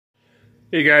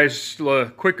Hey guys, just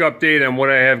a quick update on what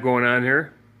I have going on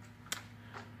here.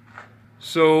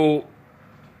 So,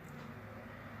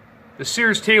 the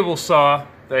Sears table saw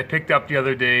that I picked up the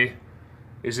other day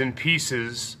is in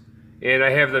pieces, and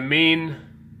I have the main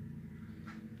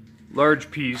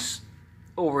large piece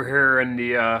over here in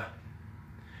the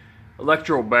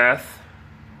electro bath,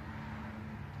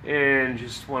 and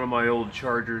just one of my old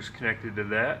chargers connected to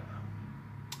that.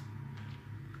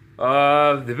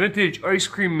 The vintage ice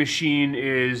cream machine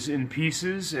is in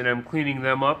pieces and I'm cleaning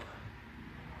them up.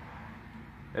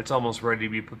 It's almost ready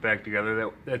to be put back together.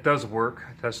 That does work.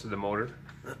 I tested the motor.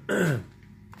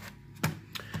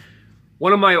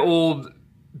 One of my old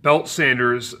belt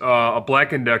sanders, a Black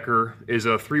 & Decker, is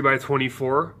a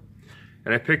 3x24,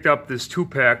 and I picked up this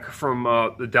 2-pack from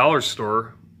the dollar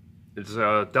store. It's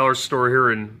a dollar store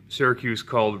here in Syracuse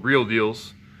called Real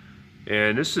Deals,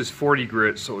 and this is 40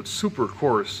 grit, so it's super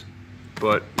coarse.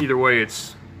 But either way,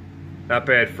 it's not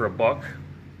bad for $1.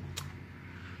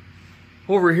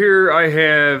 Over here I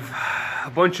have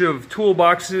a bunch of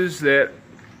toolboxes that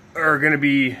are going to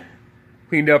be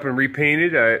cleaned up and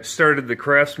repainted. I started the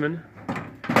Craftsman,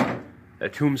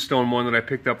 that Tombstone one that I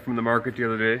picked up from the market the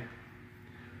other day.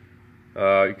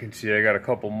 You can see I got a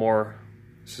couple more.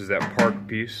 This is that Park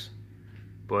piece,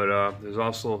 but there's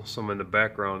also some in the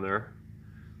background there.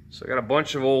 So I got a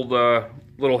bunch of old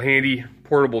little handy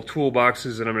portable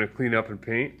toolboxes that I'm going to clean up and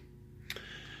paint.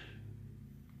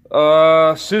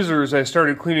 Scissors, I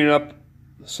started cleaning up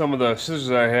some of the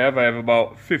scissors I have. I have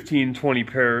about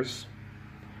 15-20 pairs.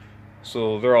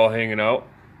 So they're all hanging out.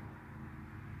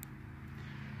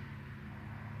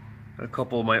 A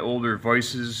couple of my older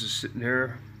vices just sitting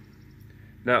here,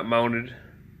 not mounted.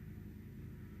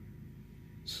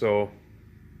 So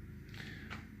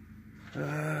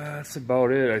that's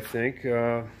about it, I think.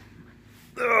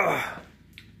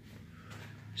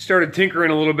 Started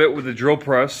tinkering a little bit with the drill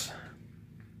press.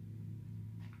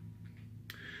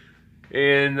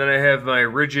 And then I have my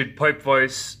rigid pipe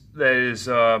vise that is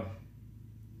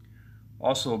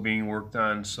also being worked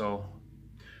on. So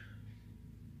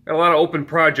got a lot of open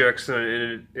projects,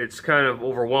 and it's kind of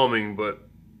overwhelming, but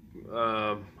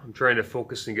I'm trying to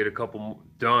focus and get a couple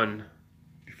done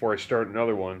before I start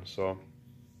another one. So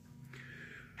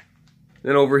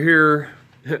then over here,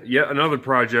 yet another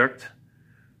project.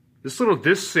 This little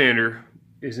disc sander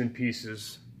is in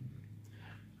pieces.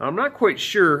 I'm not quite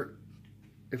sure.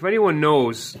 If anyone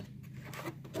knows,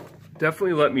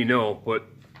 definitely let me know. But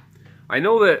I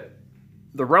know that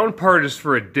the round part is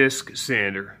for a disc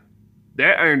sander.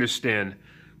 That I understand.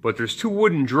 But there's two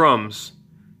wooden drums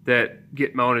that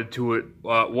get mounted to it.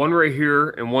 One right here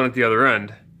and one at the other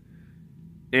end.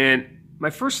 And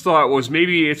my first thought was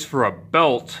maybe it's for a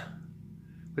belt.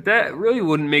 But that really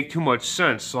wouldn't make too much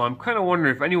sense. So I'm kind of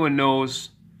wondering if anyone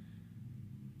knows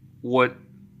what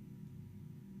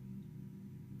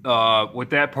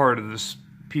that part of this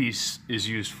piece is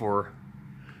used for.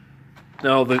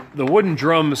 Now the wooden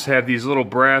drums have these little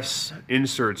brass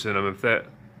inserts in them, if that,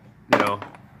 you know.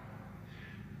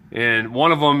 And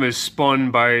one of them is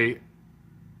spun by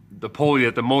the pulley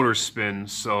that the motor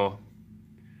spins. So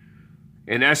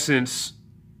in essence,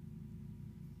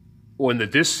 when the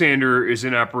disc sander is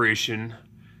in operation,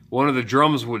 one of the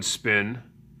drums would spin.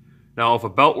 Now if a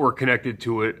belt were connected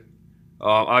to it,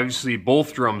 obviously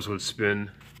both drums would spin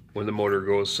when the motor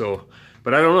goes. So,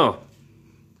 but I don't know.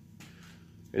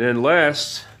 And then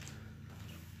last,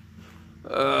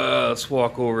 let's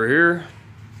walk over here.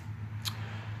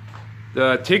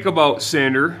 The Takeabout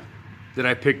sander that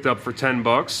I picked up for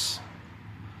 $10.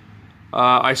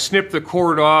 I snipped the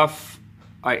cord off.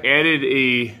 I added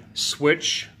a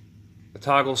switch, a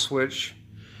toggle switch,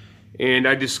 and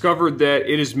I discovered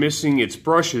that it is missing its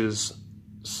brushes.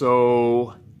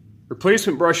 So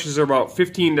replacement brushes are about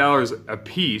 $15 a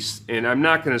piece, and I'm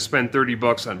not going to spend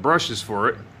 $30 on brushes for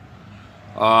it.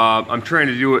 I'm trying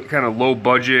to do it kind of low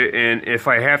budget, and if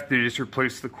I have to just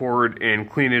replace the cord and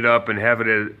clean it up and have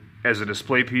it as a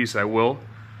display piece, I will.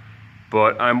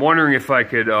 But I'm wondering if I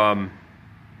could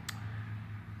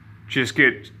just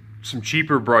get some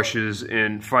cheaper brushes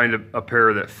and find a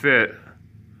pair that fit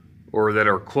or that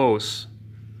are close.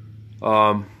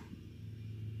 But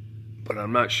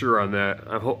I'm not sure on that.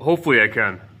 Hopefully I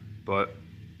can. But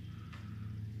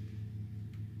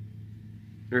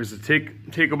there's the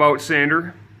Takeabout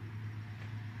sander.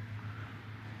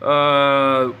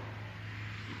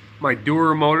 My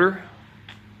Dewar motor.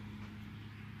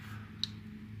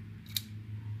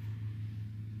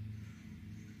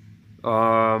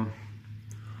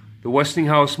 The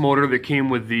Westinghouse motor that came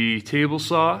with the table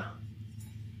saw,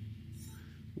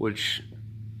 which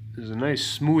is a nice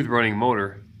smooth running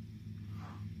motor.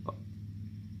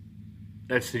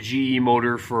 That's the GE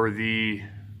motor for the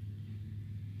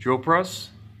drill press.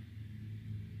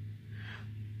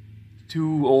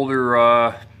 Two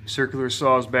older circular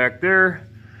saws back there.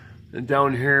 And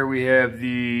down here we have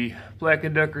the Black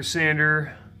 & Decker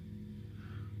sander,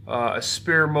 a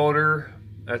spare motor,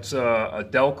 that's a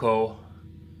Delco,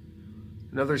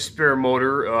 another spare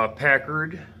motor,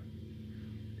 Packard,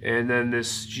 and then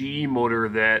this GE motor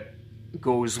that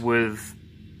goes with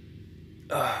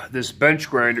this bench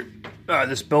grinder,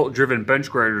 this belt-driven bench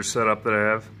grinder setup that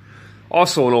I have.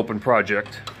 Also an open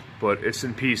project, but it's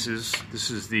in pieces. This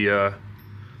is the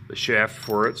shaft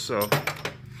for it, so.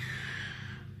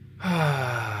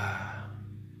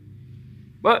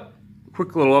 But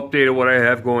quick little update of what I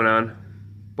have going on.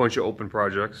 Bunch of open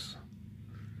projects.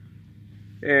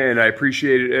 And I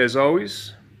appreciate it as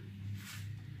always.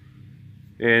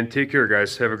 And take care,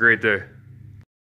 guys. Have a great day.